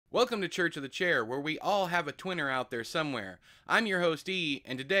Welcome to Church of the Chair, where we all have a twinner out there somewhere. I'm your host E,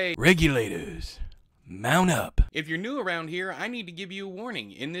 and today... Regulators, mount up. If you're new around here, I need to give you a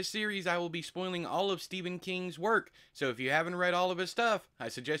warning. In this series, I will be spoiling all of Stephen King's work, so if you haven't read all of his stuff, I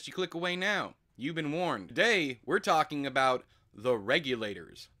suggest you click away now. You've been warned. Today, we're talking about The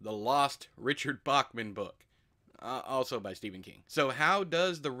Regulators, the lost Richard Bachman book. Also by Stephen King. So how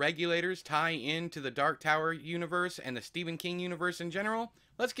does The Regulators tie into the Dark Tower universe and the Stephen King universe in general?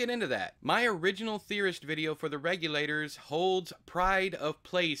 Let's get into that. My original Theorist video for The Regulators holds pride of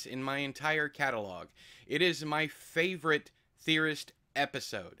place in my entire catalog. It is my favorite Theorist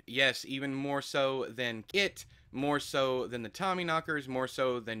episode. Yes, even more so than It, more so than the Tommyknockers, more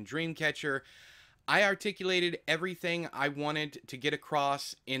so than Dreamcatcher. I articulated everything I wanted to get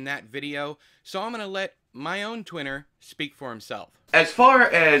across in that video, so I'm going to let my own twinner speak for himself. As far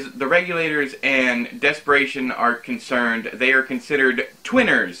as The Regulators and Desperation are concerned, they are considered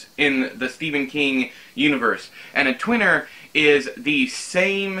twinners in the Stephen King universe. And a twinner is the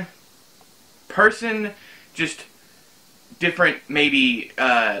same person, just different maybe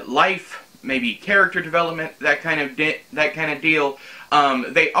life, maybe character development, that kind of deal.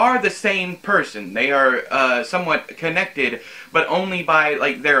 They are the same person. They are somewhat connected, but only by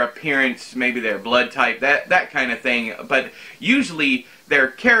like their appearance, maybe their blood type, that kind of thing. But usually their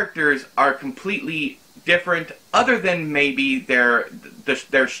characters are completely different, other than maybe their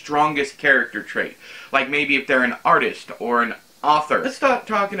strongest character trait. Like maybe if they're an artist or an author. Let's start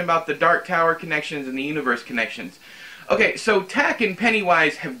talking about the Dark Tower connections and the universe connections. Okay, so Tack and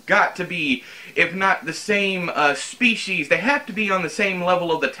Pennywise have got to be, if not the same species, they have to be on the same level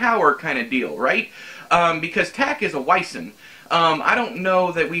of the tower kind of deal, right? Because Tack is a Wyson. I don't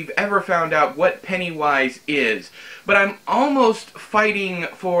know that we've ever found out what Pennywise is, but I'm almost fighting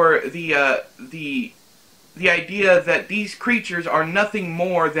for the idea that these creatures are nothing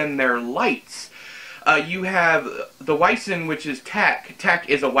more than their lights. You have the Wyson, which is Tack. Tack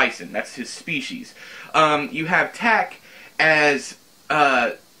is a Wyson. That's his species. You have Tack as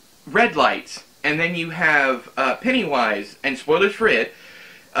red lights, and then you have Pennywise, and spoilers for it,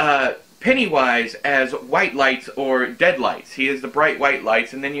 Pennywise as white lights or dead lights. He is the bright white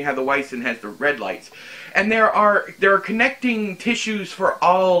lights, and then you have the Wyson has the red lights. And there are connecting tissues for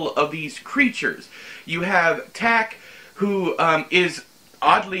all of these creatures. You have Tack, who is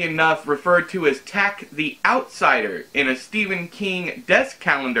oddly enough referred to as Tack the Outsider in a Stephen King desk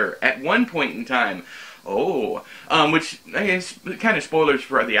calendar at one point in time. Oh, which I guess kind of spoilers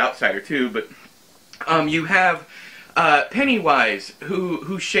for The Outsider too, but you have Pennywise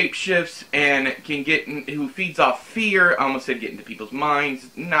who shapeshifts and who feeds off fear. I almost said get into people's minds.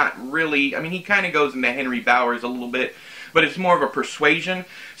 Not really. I mean, he kind of goes into Henry Bowers a little bit, but it's more of a persuasion.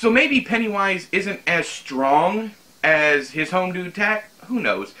 So maybe Pennywise isn't as strong as his home dude Tack. Who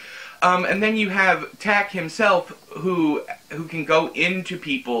knows? And then you have Tack himself, who can go into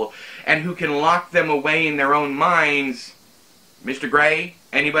people and who can lock them away in their own minds. Mr. Gray,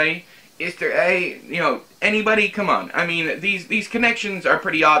 anybody? Mr. A, you know, anybody? Come on. I mean, these connections are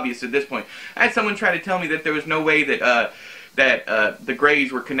pretty obvious at this point. I had someone try to tell me that there was no way that the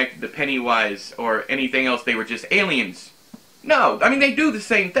Greys were connected to Pennywise or anything else. They were just aliens. No, I mean, they do the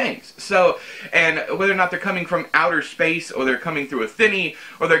same things. So, and whether or not they're coming from outer space, or they're coming through a thinny,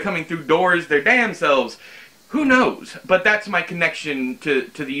 or they're coming through doors their damn selves, who knows? But that's my connection to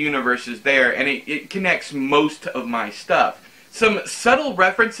the universes there, and it connects most of my stuff. Some subtle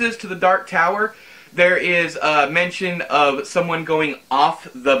references to the Dark Tower. There is a mention of someone going off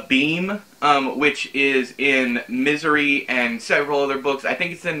the beam, which is in Misery and several other books. I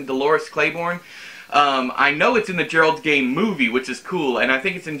think it's in Dolores Claiborne. I know it's in the Gerald's Game movie, which is cool, and I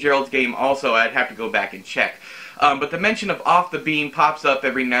think it's in Gerald's Game also. I'd have to go back and check. But the mention of off the beam pops up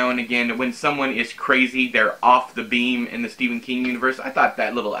every now and again. When someone is crazy, they're off the beam in the Stephen King universe. I thought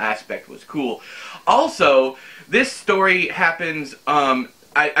that little aspect was cool. Also, this story happens,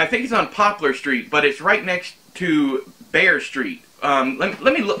 I think it's on Poplar Street, but it's right next to Bear Street. Let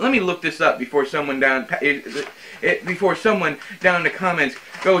me look this up before someone down in the comments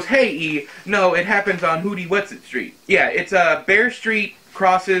goes, "Hey E, no, it happens on Hootie What's-It Street." Yeah, it's Bear Street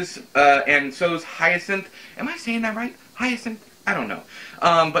crosses and so's Hyacinth. Am I saying that right? Hyacinth? I don't know.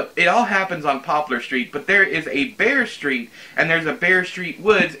 But it all happens on Poplar Street. But there is a Bear Street, and there's a Bear Street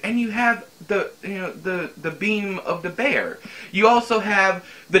Woods, and you have the beam of the bear. You also have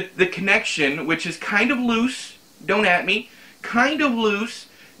the connection, which is kind of loose. Don't at me. Kind of loose,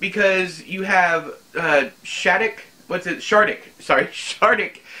 because you have Shardik,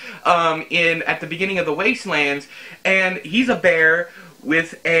 at the beginning of the Wastelands, and he's a bear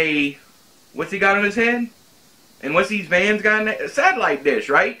with a, what's he got on his head? And these vans got a satellite dish,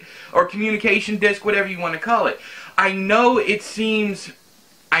 right? Or communication disc, whatever you want to call it. I know it seems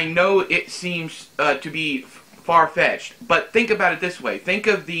to be far-fetched, but think about it this way. Think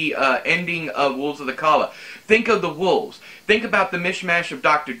of the ending of Wolves of the Kala. Think of the wolves. Think about the mishmash of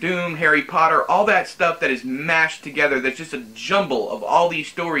Doctor Doom, Harry Potter, all that stuff that is mashed together. That's just a jumble of all these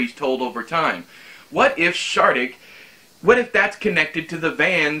stories told over time. What if Shardik, what if that's connected to the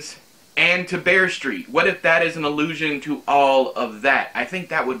vans and to Bear Street? What if that is an allusion to all of that? I think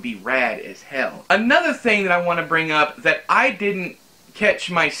that would be rad as hell. Another thing that I want to bring up that I didn't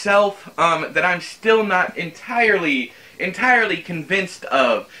catch myself, that I'm still not entirely convinced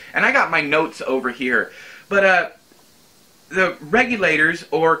of, and I got my notes over here, but the Regulators,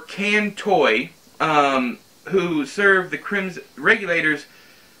 or Can Toy, who serve the Crimson... Regulators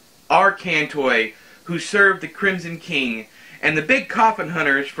are Can Toy, who serve the Crimson King, and the big coffin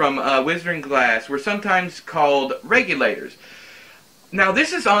hunters from Wizard & Glass were sometimes called Regulators. Now,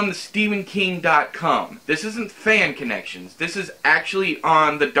 this is on the StephenKing.com. This isn't fan connections. This is actually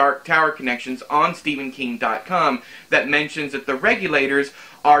on the Dark Tower connections on StephenKing.com that mentions that the Regulators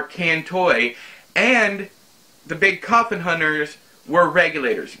are Can Toy, and the big coffin hunters were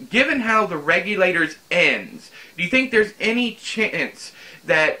Regulators. Given how the Regulators ends, do you think there's any chance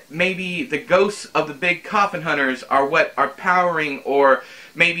that maybe the ghosts of the big coffin hunters are what are powering, or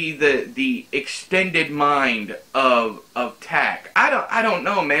maybe the extended mind of Tak? I don't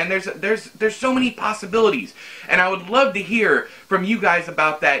know, man. There's so many possibilities, and I would love to hear from you guys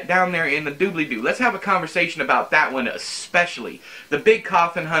about that down there in the doobly-doo. Let's have a conversation about that one, especially the big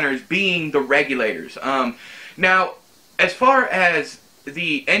coffin hunters being the Regulators. Now, as far as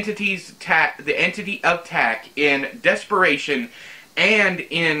the entity of Tak in Desperation and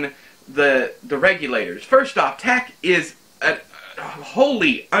in the Regulators. First off, Tak is a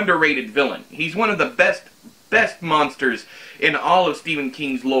wholly underrated villain. He's one of the best monsters in all of Stephen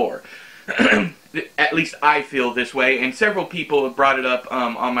King's lore. At least I feel this way, and several people have brought it up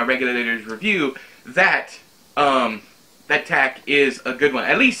on my Regulators review that that Tak is a good one.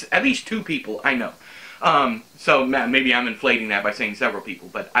 At least two people I know. So maybe I'm inflating that by saying several people,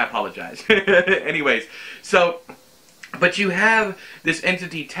 but I apologize. Anyways, but you have this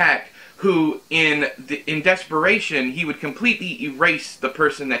entity Tak, who in desperation he would completely erase the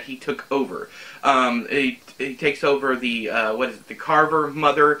person that he took over. He takes over the the Carver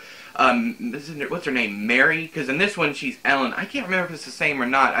mother. What's her name? Mary? Because in this one she's Ellen. I can't remember if it's the same or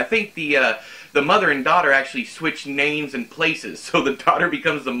not. I think the mother and daughter actually switch names and places, so the daughter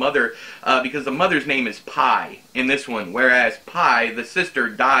becomes the mother because the mother's name is Pi in this one, whereas Pi, the sister,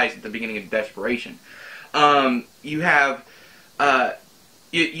 dies at the beginning of Desperation. You have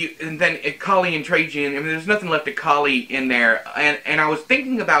and then Kali and Trajan. I mean, there's nothing left of Kali in there, and I was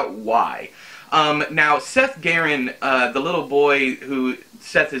thinking about why. Now, Seth Garin, the little boy who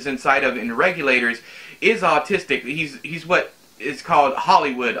Seth is inside of in Regulators, is autistic. He's what is called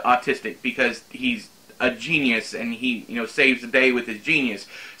Hollywood autistic, because he's a genius and he saves the day with his genius.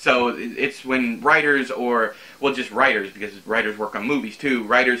 So it's when writers, or well, just writers, because writers work on movies too.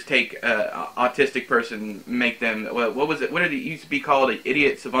 Writers take autistic person, make them, what was it? What did it used to be called? An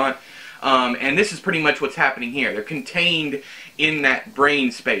idiot savant. And this is pretty much what's happening here. They're contained in that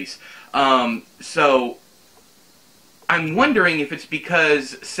brain space. So I'm wondering if it's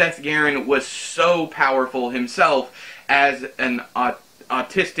because Seth Garin was so powerful himself as an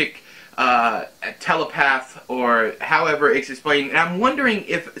autistic telepath, or however it's explained. And I'm wondering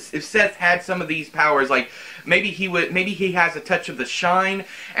if Seth had some of these powers, like maybe he has a touch of the shine,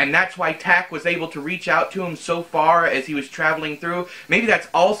 and that's why Tak was able to reach out to him so far as he was traveling through. Maybe that's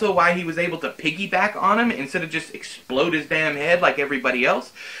also why he was able to piggyback on him instead of just explode his damn head like everybody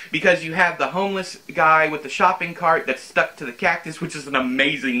else. Because you have the homeless guy with the shopping cart that's stuck to the cactus, which is an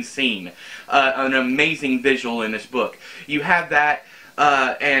amazing scene, an amazing visual in this book. You have that.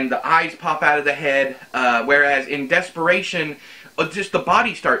 And the eyes pop out of the head, whereas in Desperation, just the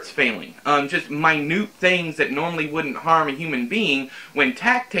body starts failing. Just minute things that normally wouldn't harm a human being, when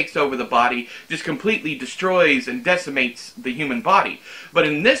Tak takes over the body, just completely destroys and decimates the human body. But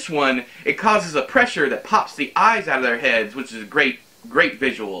in this one, it causes a pressure that pops the eyes out of their heads, which is a great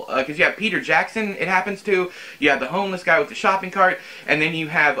visual, because you have Peter Jackson, it happens to, you have the homeless guy with the shopping cart, and then you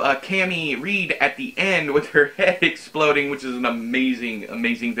have Cammy Reed at the end with her head exploding, which is an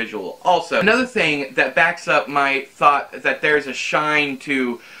amazing visual. Also, another thing that backs up my thought that there's a shine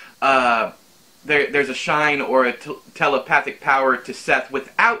to there's a shine or a telepathic power to Seth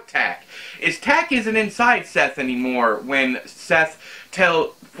without Tak, is Tak isn't inside Seth anymore when Seth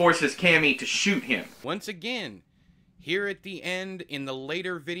forces Cammy to shoot him. Once again, Here at the end, in the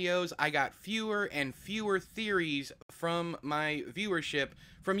later videos, I got fewer and fewer theories from my viewership,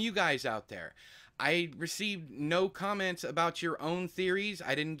 from you guys out there. I received no comments about your own theories.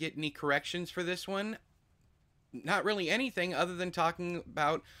 I didn't get any corrections for this one. Not really anything other than talking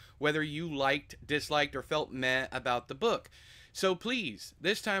about whether you liked, disliked, or felt meh about the book. So please,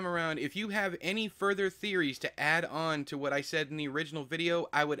 this time around, if you have any further theories to add on to what I said in the original video,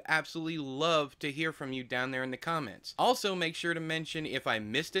 I would absolutely love to hear from you down there in the comments. Also, make sure to mention if I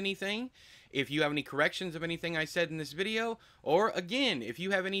missed anything, if you have any corrections of anything I said in this video, or again, if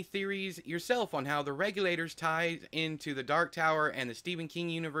you have any theories yourself on how the Regulators tie into the Dark Tower and the Stephen King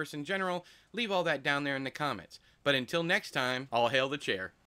universe in general, leave all that down there in the comments. But until next time, all hail the chair.